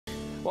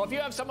Well, if you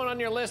have someone on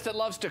your list that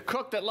loves to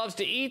cook, that loves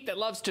to eat, that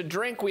loves to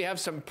drink, we have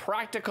some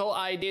practical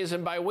ideas.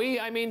 And by we,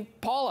 I mean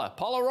Paula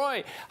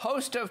Roy,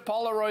 host of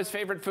Paula Roy's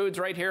Favorite Foods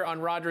right here on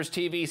Rogers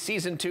TV.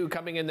 Season 2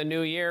 coming in the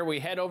new year.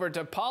 We head over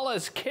to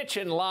Paula's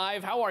Kitchen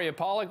Live. How are you,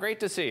 Paula? Great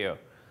to see you.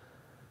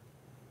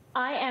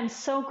 I am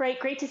so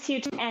great. Great to see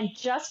you too. And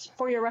just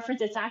for your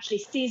reference, it's actually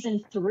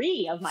season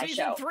 3 of my show.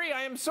 Season 3,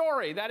 I am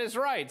sorry. That is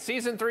right.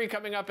 Season 3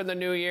 coming up in the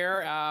new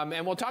year.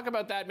 And we'll talk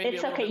about that maybe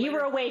It's a little okay. bit You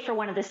were away for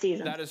one of the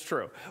seasons. That is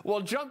true.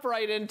 We'll jump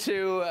right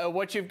into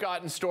what you've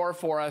got in store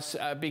for us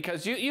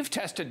because you've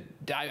tested,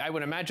 I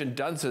would imagine,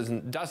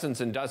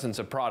 dozens and dozens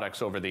of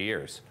products over the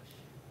years.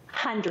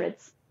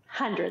 Hundreds.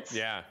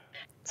 Yeah.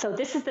 So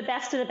this is the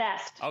best of the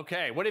best.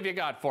 Okay. What have you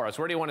got for us?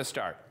 Where do you want to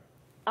start?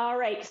 All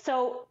right.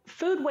 So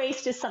food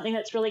waste is something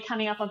that's really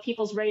coming up on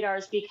people's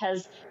radars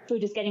because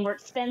food is getting more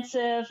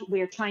expensive.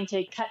 We're trying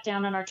to cut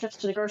down on our trips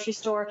to the grocery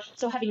store.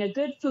 So having a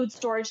good food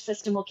storage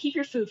system will keep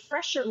your food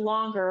fresher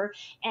longer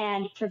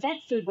and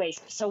prevent food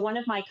waste. So one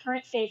of my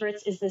current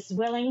favorites is this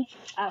Willing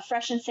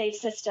Fresh and Save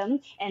system.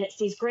 And it's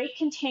these great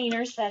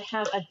containers that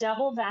have a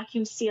double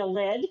vacuum seal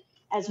lid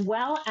as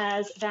well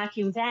as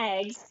vacuum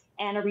bags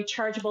and a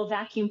rechargeable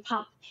vacuum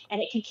pump.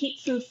 And it can keep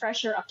food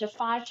fresher up to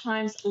 5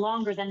 times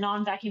longer than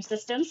non-vacuum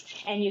systems.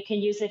 And you can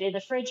use it in the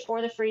fridge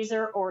or the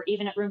freezer or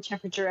even at room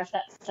temperature if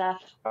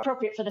that's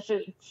appropriate for the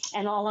food.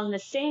 And all along the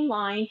same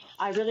line,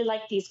 I really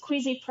like these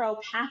Queasy Pro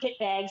packet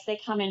bags. They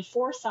come in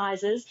 4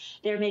 sizes.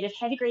 They're made of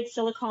heavy grade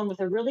silicone with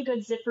a really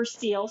good zipper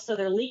seal, so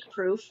they're leak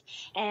proof.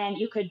 And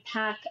you could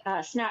pack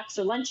snacks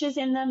or lunches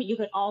in them. You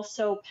could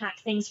also pack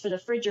things for the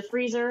fridge or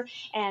freezer.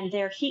 And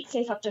they're heat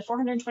safe up to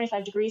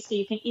 425 degrees, so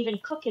you can even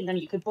cook in them.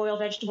 You could boil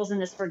vegetables in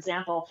this, for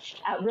example.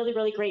 Really,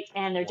 really great.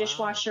 And they're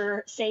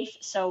dishwasher safe,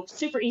 so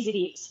super easy to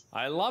use.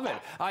 I love it.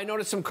 I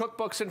noticed some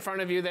cookbooks in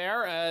front of you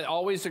there.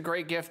 Always a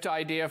great gift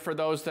idea for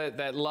those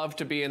that love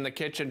to be in the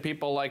kitchen.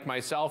 People like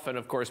myself, and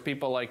of course,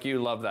 people like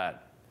you love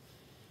that.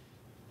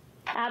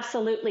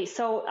 Absolutely.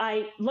 So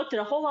I looked at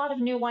a whole lot of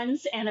new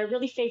ones, and I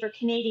really favor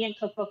Canadian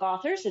cookbook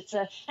authors. It's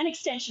an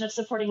extension of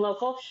supporting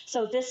local.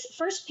 So this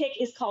first pick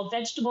is called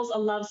Vegetables, A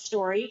Love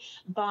Story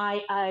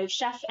by a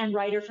chef and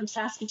writer from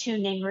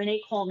Saskatoon named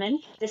Renee Coleman.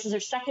 This is her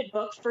second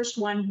book. First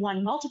one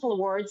won multiple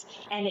awards,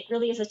 and it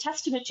really is a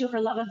testament to her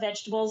love of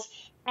vegetables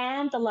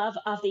and the love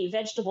of the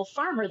vegetable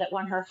farmer that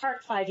won her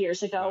heart 5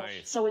 years ago.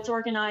 Nice. So it's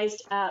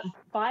organized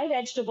by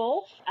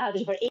vegetable.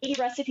 There's about 80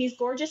 recipes,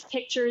 gorgeous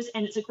pictures,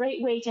 and it's a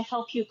great way to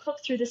help you cook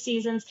through the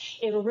seasons.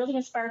 It will really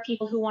inspire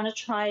people who want to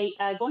try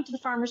going to the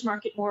farmer's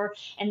market more,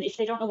 and if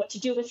they don't know what to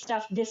do with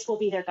stuff, this will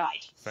be their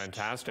guide.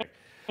 Fantastic.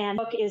 And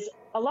the book is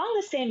along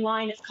the same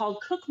line. It's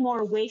called Cook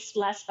More, Waste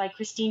Less by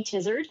Christine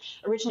Tizard,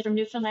 originally from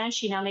Newfoundland.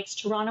 She now makes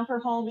Toronto her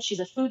home. She's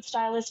a food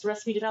stylist,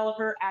 recipe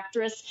developer,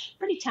 actress,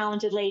 pretty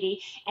talented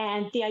lady.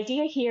 And the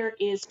idea here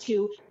is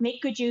to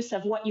make good use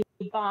of what you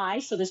buy.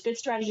 So there's good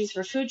strategies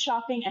for food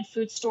shopping and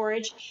food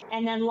storage,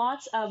 and then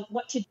lots of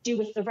what to do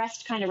with the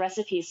rest kind of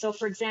recipes. So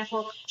for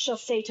example, she'll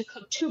say to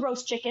cook 2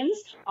 roast chickens.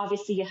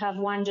 Obviously you have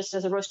one just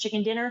as a roast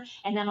chicken dinner,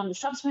 and then on the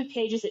subsequent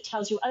pages it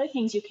tells you other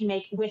things you can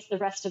make with the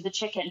rest of the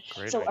chicken.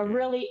 Great so idea. A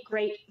really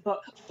great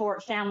book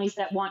for families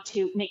that want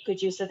to make good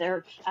use of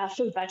their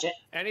food budget.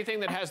 Anything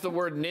that has the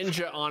word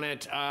ninja on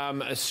it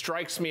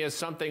strikes me as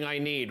something I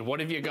need. What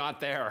have you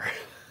got there?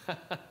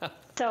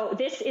 So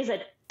this is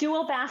a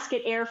dual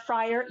basket air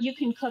fryer. You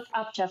can cook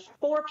up to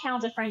 4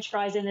 pounds of French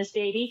fries in this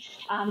baby.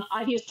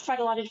 I've tried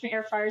a lot of different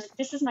air fryers.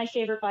 This is my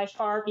favorite by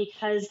far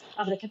because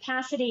of the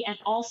capacity, and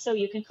also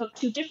you can cook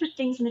 2 different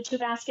things in the 2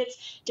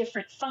 baskets,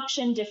 different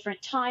function,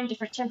 different time,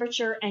 different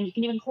temperature, and you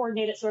can even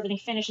coordinate it so everything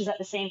finishes at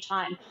the same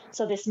time.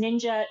 So this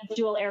Ninja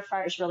dual air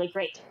fryer is really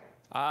great.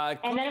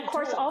 And then, of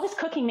course, tools. All this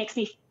cooking makes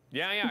me...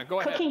 Yeah, go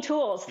ahead. Cooking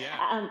tools.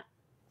 Yeah.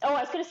 I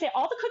was going to say,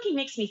 all the cooking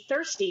makes me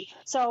thirsty,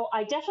 so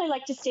I definitely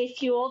like to stay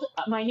fueled.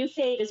 My new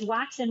fave is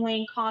Wax and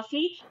Wayne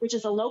Coffee, which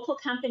is a local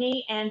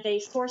company, and they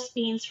source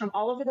beans from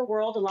all over the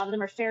world. A lot of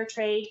them are fair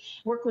trade,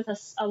 work with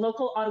a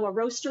local Ottawa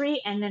roastery,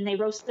 and then they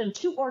roast them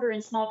to order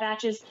in small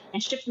batches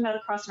and ship them out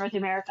across North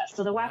America.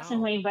 So the Wax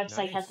and Wayne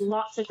website has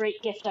lots of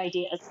great gift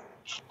ideas.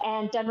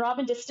 And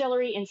Dunrobin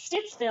Distillery in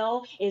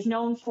Stittsville is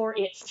known for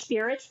its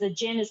spirits. The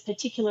gin is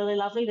particularly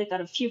lovely. They've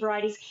got a few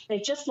varieties.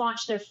 They've just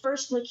launched their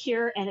first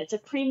liqueur, and it's a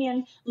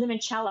premium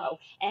limoncello.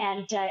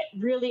 And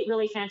really,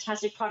 really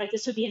fantastic product.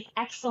 This would be an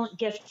excellent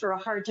gift for a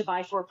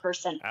hard-to-buy for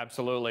person.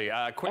 Absolutely.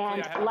 Quickly,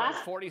 and I have about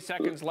 40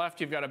 seconds left.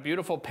 You've got a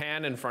beautiful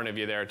pan in front of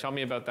you there. Tell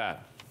me about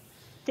that.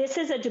 This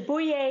is a De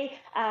Bouillet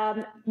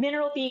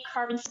mineral B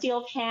carbon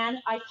steel pan.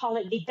 I call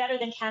it the better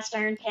than cast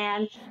iron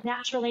pan,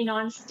 naturally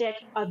non-stick,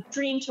 a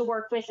dream to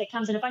work with. It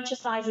comes in a bunch of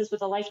sizes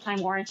with a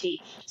lifetime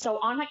warranty. So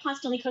on my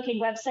Constantly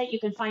Cooking website, you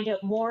can find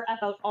out more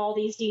about all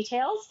these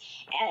details.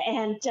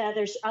 And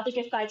there's other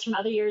gift guides from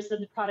other years,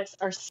 and the products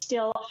are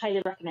still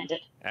highly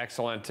recommended.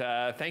 Excellent.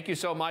 Thank you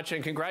so much,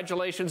 and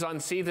congratulations on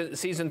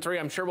season 3.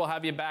 I'm sure we'll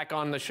have you back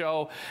on the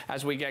show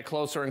as we get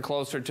closer and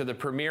closer to the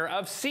premiere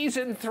of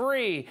season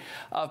 3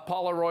 of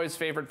Paula Roy's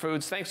Favorite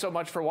Foods. Thanks so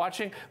much for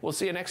watching. We'll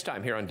see you next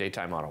time here on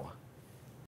Daytime Ottawa.